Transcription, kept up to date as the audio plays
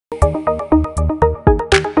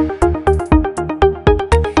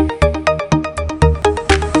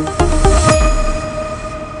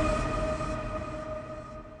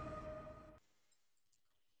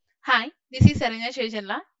Sharanya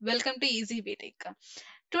Shejala. Welcome to Easy BTech.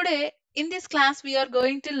 Today, in this class, we are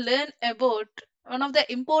going to learn about one of the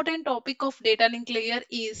important topic of data link layer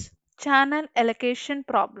is channel allocation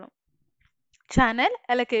problem. Channel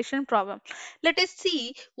allocation problem. Let us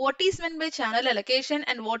see what is meant by channel allocation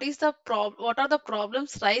and what are the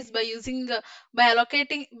problems raised by using by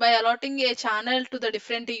allotting a channel to the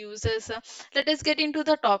different users. Let us get into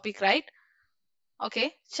the topic, right?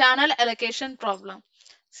 Okay, channel allocation problem.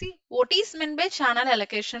 See, what is meant by channel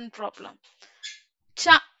allocation problem?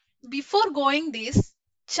 Cha Before going this,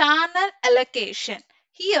 channel allocation.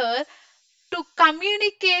 Here, to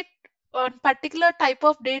communicate on particular type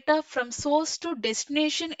of data from source to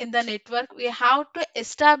destination in the network, we have to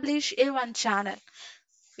establish a one channel.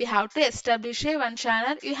 We have to establish a one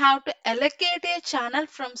channel. You have to allocate a channel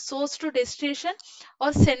from source to destination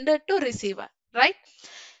or sender to receiver, right?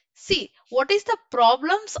 See, what is the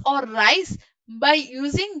problems or rise by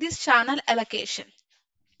using this channel allocation?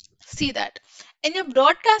 See that in a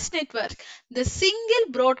broadcast network, the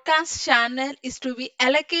single broadcast channel is to be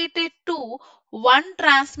allocated to one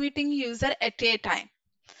transmitting user at a time.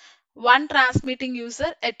 One transmitting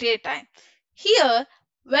user at a time. Here,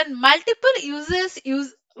 when multiple users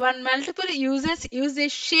use a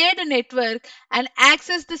shared network and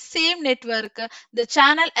access the same network, the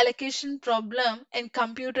channel allocation problem in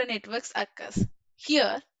computer networks occurs.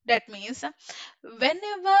 Here, that means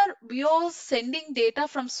whenever we are sending data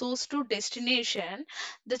from source to destination,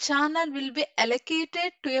 the channel will be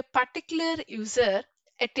allocated to a particular user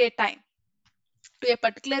at a time to a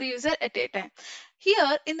particular user at a time.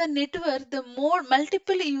 Here in the network, the more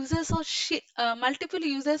multiple users are shared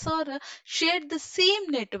the same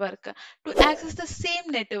network to access the same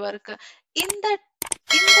network. In that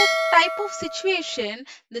in that type of situation,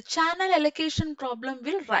 the channel allocation problem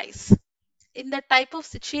will rise. In that type of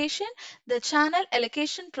situation, the channel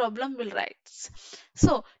allocation problem will rise.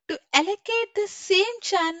 So to allocate the same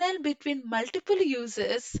channel between multiple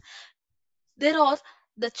users, there are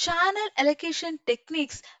the channel allocation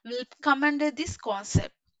techniques will come under this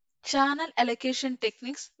concept. Channel allocation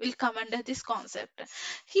techniques will come under this concept.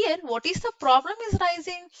 Here, what is the problem is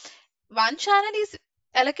rising? One channel is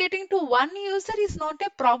allocating to one user is not a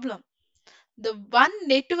problem. The one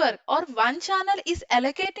network or one channel is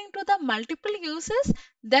allocating to the multiple users,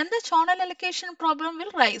 then the channel allocation problem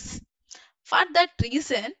will rise. For that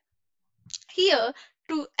reason, here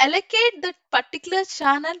to allocate that particular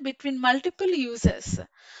channel between multiple users,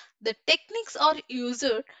 the techniques are used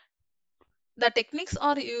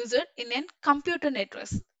in a computer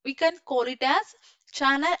networks. We can call it as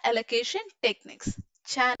channel allocation techniques.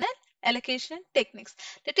 Channel allocation techniques.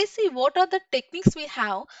 Let us see what are the techniques we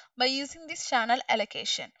have by using this channel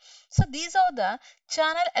allocation. So these are the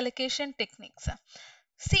channel allocation techniques.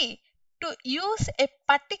 See, to use a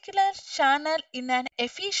particular channel in an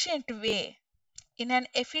efficient way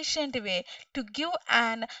to give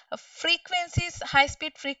an frequencies high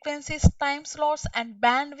speed frequencies time slots and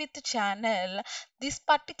bandwidth channel, this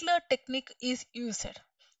particular technique is used.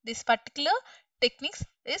 This particular techniques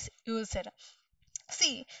is used.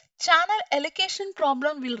 See, channel allocation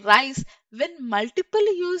problem will rise when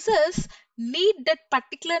multiple users need that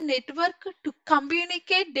particular network to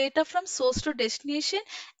communicate data from source to destination.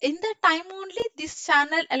 In the time only, this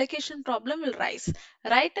channel allocation problem will rise,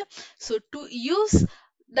 right? So, to use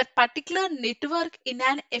that particular network in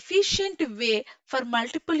an efficient way for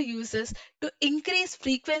multiple users to increase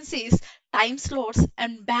frequencies, time slots,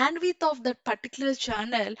 and bandwidth of that particular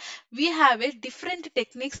channel, we have a different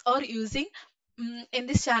techniques or using in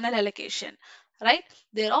this channel allocation, right?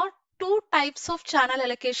 There are two types of channel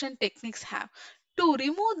allocation techniques have. To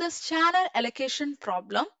remove this channel allocation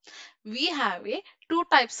problem, we have a two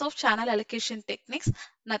types of channel allocation techniques,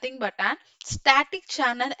 nothing but an static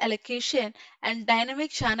channel allocation and dynamic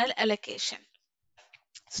channel allocation.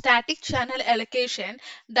 Static channel allocation,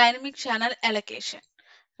 dynamic channel allocation,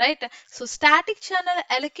 right? So static channel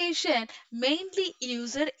allocation mainly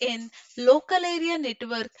used in local area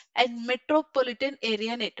network and metropolitan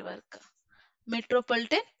area network.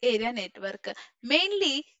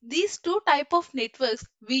 Mainly these two type of networks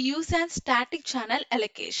we use as static channel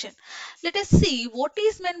allocation. Let us see what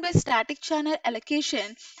is meant by static channel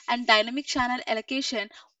allocation and dynamic channel allocation.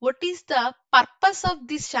 What is the purpose of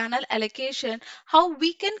this channel allocation? How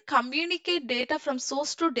we can communicate data from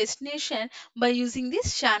source to destination by using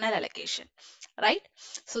this channel allocation, right?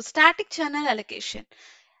 So static channel allocation.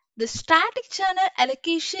 The static channel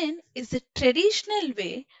allocation is a traditional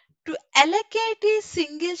way to allocate a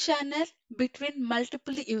single channel between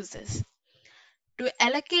multiple users. To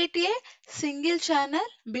allocate a single channel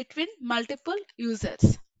between multiple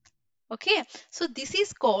users. Okay, so this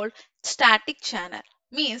is called Static channel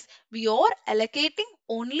means we are allocating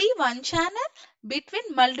only one channel between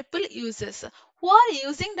multiple users who are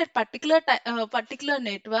using that particular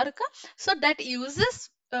network, so that users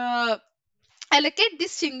allocate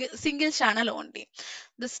this single channel only.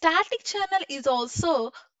 The static channel is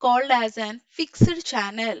also called as an fixed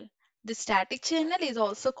channel. The static channel is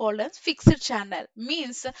also called as fixed channel.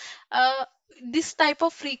 Means this type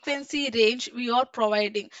of frequency range we are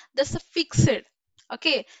providing. That's a fixed.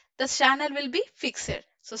 Okay, the channel will be fixed.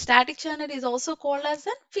 So static channel is also called as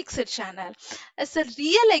a fixed channel. As a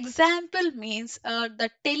real example means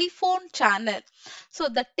the telephone channel. So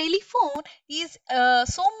the telephone is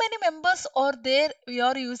so many members are there, we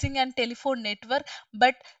are using an telephone network,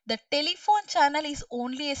 but the telephone channel is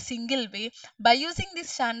only a single way. By using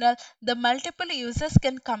this channel, the multiple users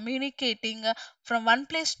can communicating from one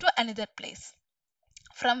place to another place,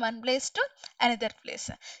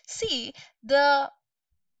 see, the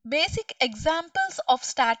basic examples of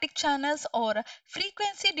static channels are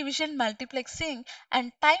frequency division multiplexing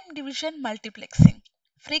and time division multiplexing.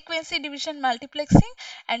 Frequency division multiplexing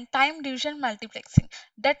and time division multiplexing.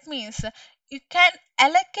 That means you can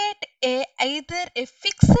allocate either a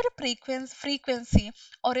fixed frequency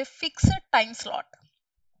or a fixed time slot,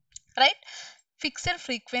 right? Fixed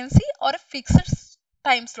frequency or a fixed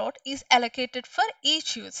time slot is allocated for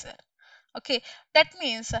each user. Okay, that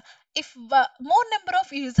means if more number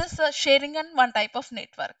of users are sharing on one type of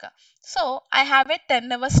network, so I have a 10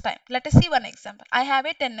 hours time. Let us see one example. I have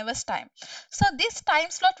a 10 hours time. So this time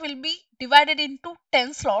slot will be divided into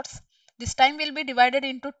 10 slots. This time will be divided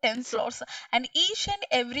into 10 slots, and each and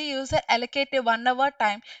every user allocate a 1 hour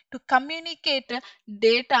time to communicate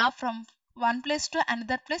data from one place to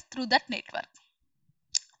another place through that network.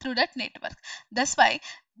 That's why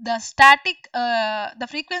the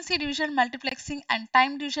frequency division multiplexing and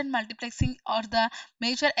time division multiplexing are the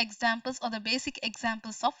major examples or the basic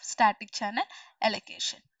examples of static channel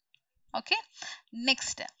allocation. Okay,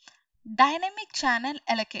 next, dynamic channel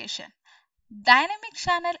allocation. Dynamic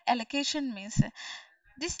channel allocation means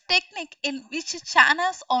this technique in which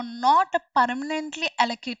channels are not permanently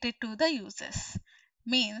allocated to the users.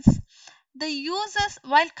 Means the users,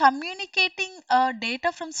 while communicating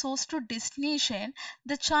data from source to destination,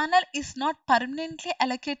 the channel is not permanently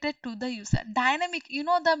allocated to the user. Dynamic, you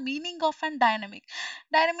know the meaning of an dynamic.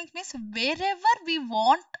 Dynamic means whenever we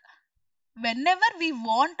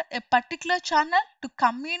want a particular channel to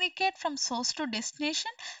communicate from source to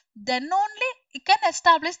destination, then only you can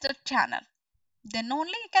establish the channel.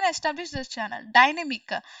 Dynamic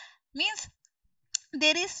means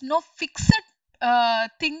there is no fixed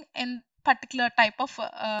thing in particular type of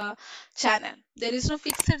channel. There is no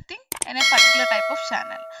fixed thing in a particular type of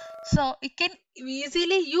channel. So it can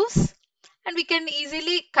easily use, and we can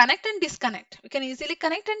easily connect and disconnect.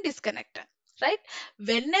 Right?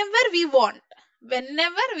 Whenever we want.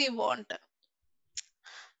 Whenever we want.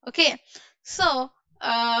 Okay. So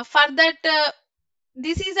for that,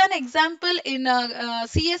 this is an example in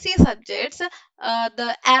CSE subjects.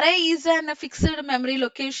 The array is a fixed memory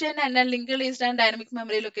location and a linked list and dynamic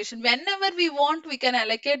memory location. Whenever we want, we can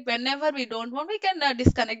allocate. Whenever we don't want, we can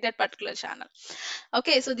disconnect that particular channel.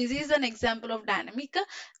 Okay, so this is an example of dynamic.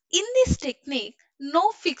 In this technique,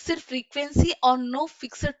 no fixed frequency or no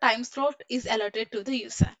fixed time slot is allotted to the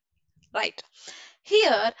user. Right.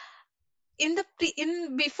 Here,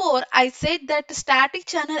 in before I said that static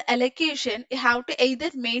channel allocation, you have to either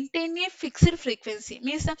maintain a fixed frequency,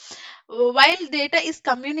 means while data is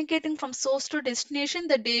communicating from source to destination,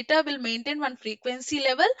 the data will maintain one frequency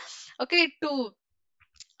level, okay,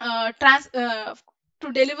 uh, trans uh,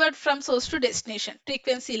 to deliver from source to destination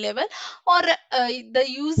frequency level, or the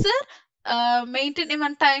user maintain in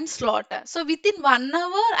one time slot. So within 1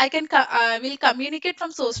 hour I can will communicate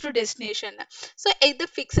from source to destination. So either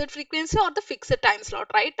fixed frequency or the fixed time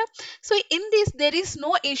slot, right? So in this there is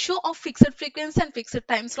no issue of fixed frequency and fixed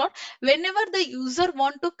time slot. Whenever the user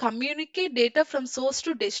want to communicate data from source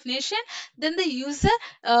to destination, then the user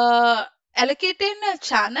allocate in a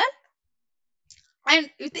channel, and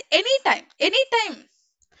with anytime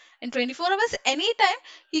in 24 hours, anytime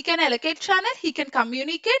he can allocate channel, he can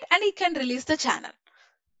communicate, and he can release the channel.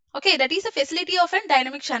 Okay, that is a facility of a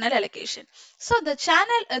dynamic channel allocation. So the channel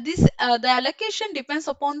the allocation depends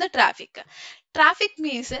upon the traffic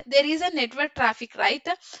means there is a network traffic, right?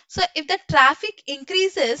 So if the traffic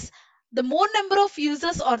increases, the more number of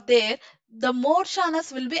users are there, the more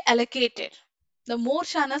channels will be allocated.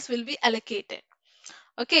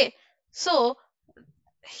 Okay, so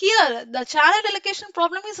here the channel allocation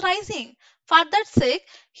problem is rising. For that sake,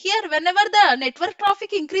 here whenever the network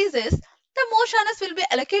traffic increases, the more channels will be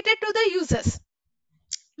allocated to the users.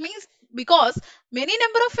 Means because many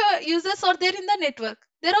number of users are there in the network,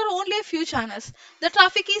 there are only a few channels, the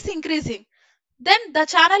traffic is increasing, then the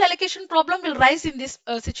channel allocation problem will rise in this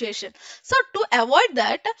situation. So to avoid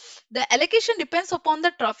that, the allocation depends upon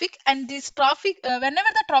the traffic, and this traffic,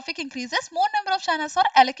 whenever the traffic increases, more number of channels are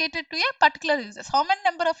allocated to a particular users. How many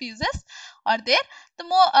number of users are there, the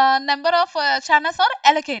more number of channels are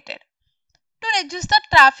allocated to reduce the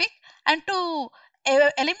traffic and to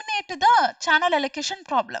eliminate the channel allocation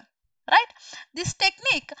problem, right? This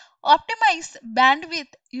technique optimize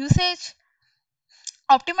bandwidth usage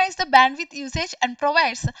optimize the bandwidth usage and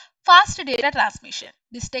provides fast data transmission.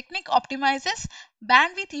 This technique optimizes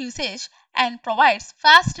bandwidth usage and provides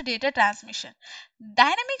fast data transmission.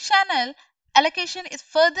 Dynamic channel allocation is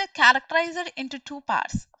further characterized into two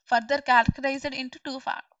parts.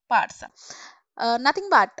 Parts. Nothing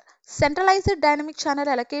but centralized dynamic channel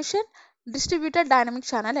allocation, distributed dynamic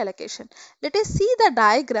channel allocation. Let us see the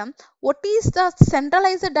diagram. What is the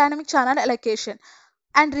centralized dynamic channel allocation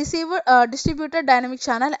and receiver distributed dynamic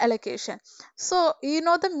channel allocation? So you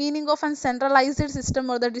know the meaning of a centralized system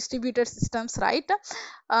or the distributed systems, right?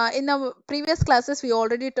 In the previous classes we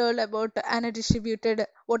already told about an distributed,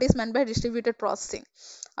 what is meant by distributed processing.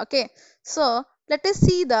 Okay, so let us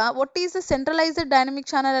see the what is the centralized dynamic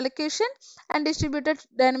channel allocation and distributed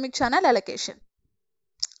dynamic channel allocation.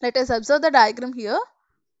 Let us observe the diagram here.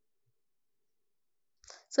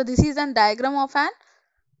 So this is a diagram of an,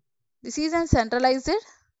 this is a centralized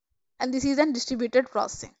and this is a distributed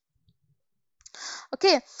processing.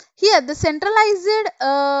 Okay, here the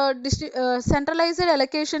centralized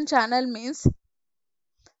allocation channel means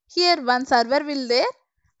here one server will there,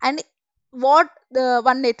 and what the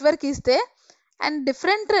one network is there, and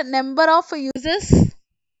different number of users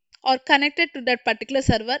are connected to that particular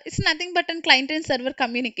server. It's nothing but a client and server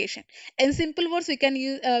communication. In simple words, we can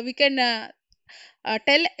use tell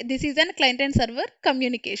this is a client and server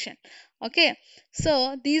communication. Okay,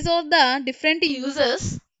 so these are the different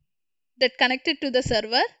users that connected to the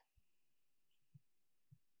server.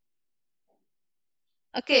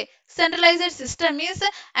 Okay, centralized system is,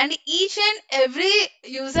 and each and every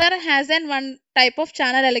user has an one type of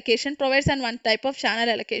channel allocation, provides an one type of channel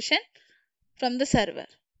allocation from the server.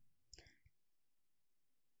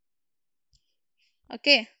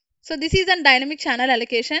 Okay, so this is a dynamic channel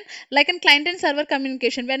allocation, like in client and server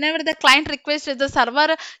communication. Whenever the client requests the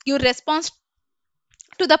server, you respond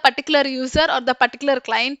to the particular user or the particular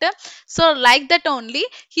client. So like that only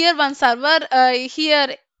here one server,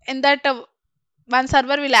 here in that one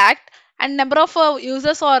server will act, and number of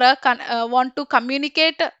users or want to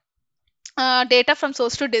communicate data from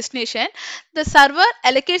source to destination. The server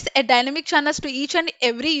allocates a dynamic channels to each and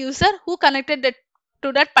every user who connected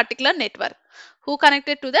to that particular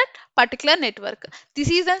network. This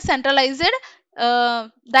is a centralized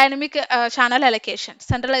dynamic channel allocation.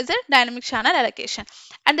 Centralized dynamic channel allocation.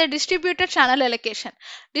 And the distributed channel allocation.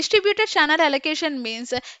 Distributed channel allocation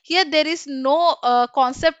means here there is no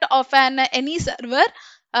concept of an any server.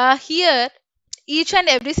 Here each and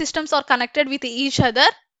every systems are connected with each other.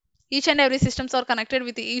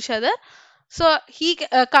 So he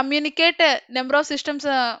communicate number of systems,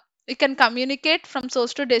 you can communicate from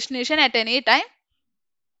source to destination at any time.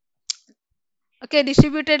 Okay,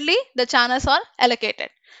 distributedly the channels are allocated.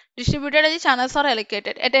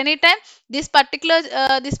 At any time. This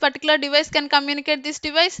particular device can communicate this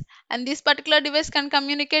device, and this particular device can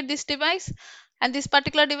communicate this device, and this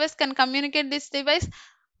particular device can communicate this device.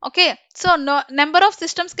 Okay, so no number of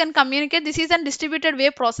systems can communicate. This is a distributed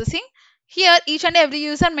wave processing. Here each and every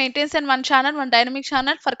user maintains an one channel, one dynamic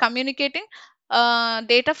channel for communicating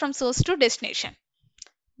data from source to destination.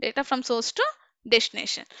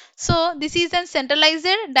 So this is a centralized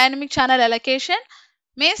dynamic channel allocation.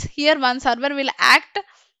 Means here one server will act,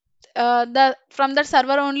 from that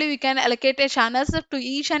server only we can allocate a channels to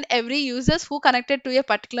each and every users who connected to a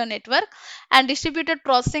particular network. And distributed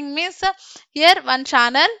processing means here one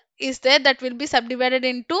channel is there that will be subdivided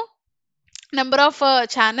into number of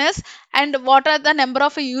channels, and what are the number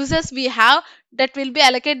of users we have, that will be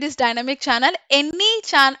allocate this dynamic channel,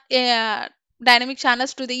 dynamic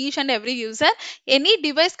channels to the each and every user. Any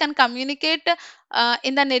device can communicate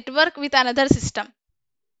in the network with another system.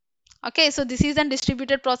 Okay, so this is a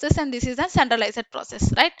distributed process and this is a centralized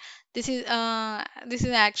process, right? This is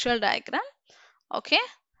the actual diagram. Okay,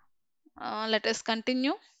 let us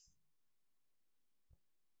continue.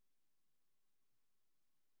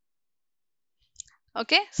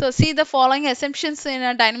 Okay, so see the following assumptions in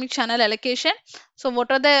a dynamic channel allocation. So what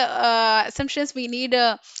are the assumptions we need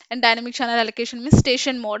in dynamic channel allocation? Means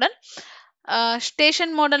station model.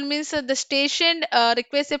 Station model means the station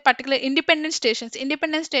requires a particular independent stations.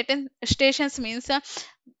 Stations means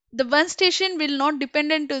the one station will not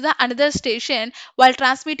dependent to the another station while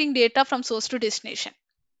transmitting data from source to destination.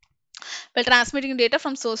 It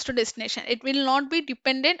will not be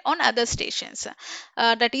dependent on other stations.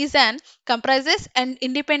 That is an comprises an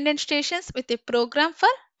independent stations with a program for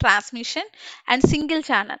transmission and single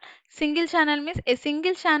channel. Single channel means a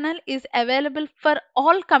single channel is available for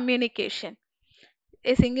all communication.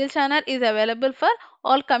 A single channel is available for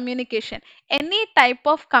all communication. Any type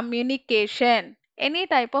of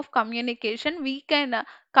communication we can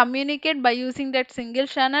communicate by using that single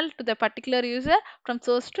channel to the particular user from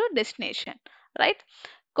source to destination, right?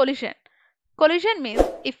 Collision. Collision means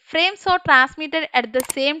if frames are transmitted at the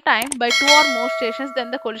same time by two or more stations, then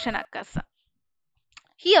the collision occurs.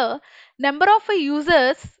 Here, number of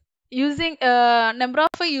users using a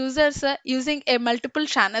multiple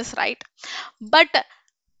channels, right? But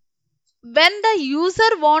when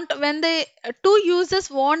the two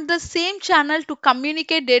users want the same channel to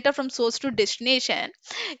communicate data from source to destination,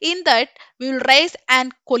 in that we will raise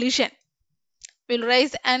an collision.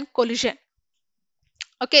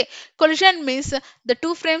 Okay, collision means the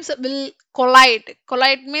two frames will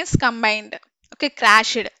collide means combined. Okay,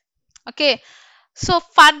 crashed. Okay, so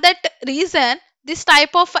for that reason, this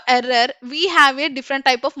type of error, we have a different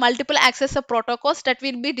type of multiple access protocols that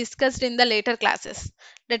will be discussed in the later classes.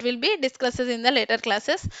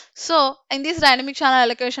 So in this dynamic channel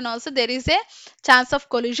allocation also, there is a chance of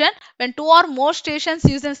collision when two or more stations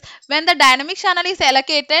uses. When the dynamic channel is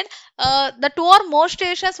allocated, the two or more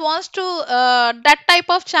stations wants to that type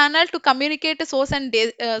of channel to communicate to source and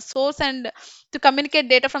to communicate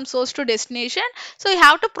data from source to destination. So you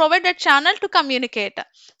have to provide that channel to communicate.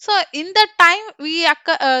 So in that time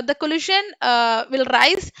the collision will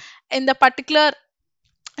rise in the particular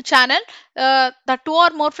channel. The two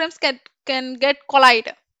or more frames can get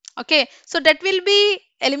collide. Okay, so that will be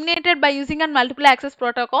eliminated by using a multiple access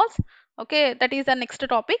protocols. Okay, that is the next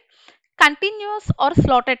topic. Continuous or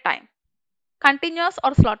slotted time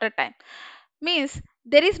means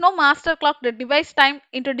there is no master clock that divides time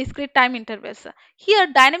into discrete time intervals. Here,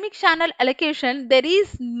 dynamic channel allocation, there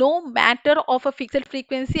is no matter of a fixed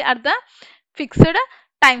frequency at the fixed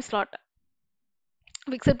time slot.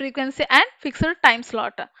 Fixed frequency and fixed time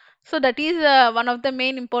slot. So that is one of the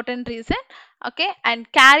main important reason. Okay,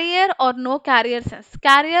 and carrier or no carrier sense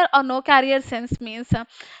means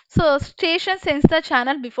so station sends the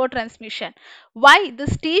channel before transmission. Why the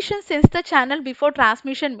station sends the channel before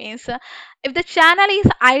transmission means if the channel is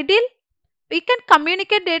idle, we can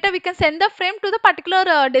communicate data, we can send the frame to the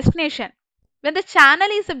particular destination. When the channel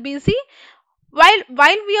is busy, while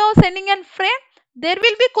we are sending a frame, there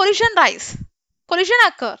will be collision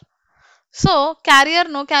occur. So carrier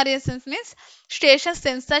no carrier sense means station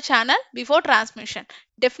sends the channel before transmission.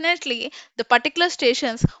 Definitely the particular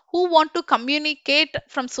stations who want to communicate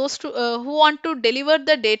from source to who want to deliver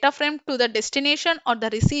the data frame to the destination or the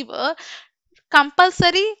receiver,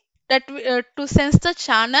 compulsory that to sense the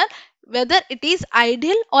channel whether it is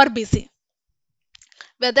idle or busy,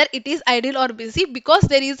 because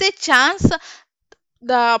there is a chance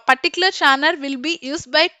the particular channel will be used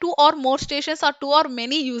by two or more stations or two or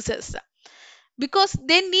many users. Because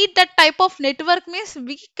they need that type of network means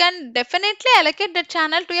we can definitely allocate that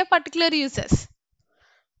channel to a particular users.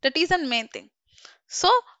 That is the main thing. So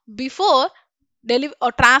before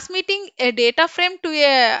transmitting a data frame to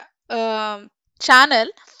a channel,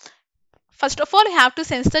 first of all you have to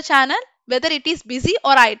sense the channel whether it is busy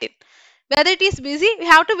or idle. Whether it is busy, we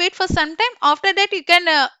have to wait for some time. After that you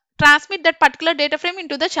can transmit that particular data frame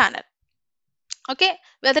into the channel. Okay,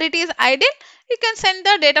 whether it is idle, you can send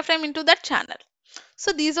the data frame into that channel.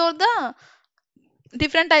 So these are the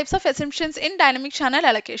different types of assumptions in dynamic channel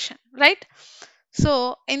allocation, right?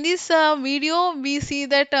 So in this video we see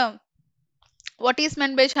that what is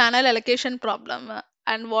meant by channel allocation problem,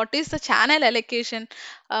 and what is the channel allocation,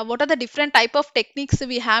 what are the different type of techniques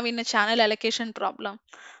we have in a channel allocation problem.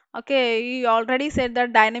 Okay, you already said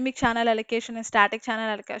that dynamic channel allocation and static channel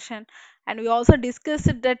allocation, and we also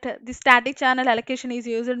discussed that the static channel allocation is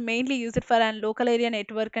mainly used for a local area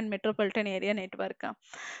network and metropolitan area network.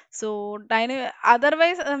 So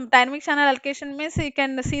otherwise, dynamic channel allocation means you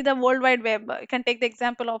can see the world wide web. You can take the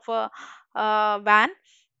example of a WAN.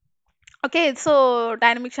 Okay, so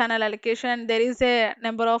dynamic channel allocation, there is a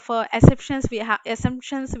number of assumptions we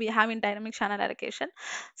have in dynamic channel allocation.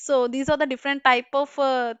 So these are the different type of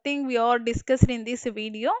thing we are discussed in this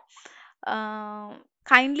video.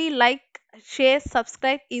 Kindly like, share,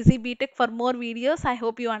 subscribe Easy BTech for more videos. I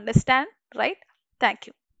hope you understand, right? Thank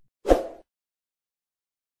you.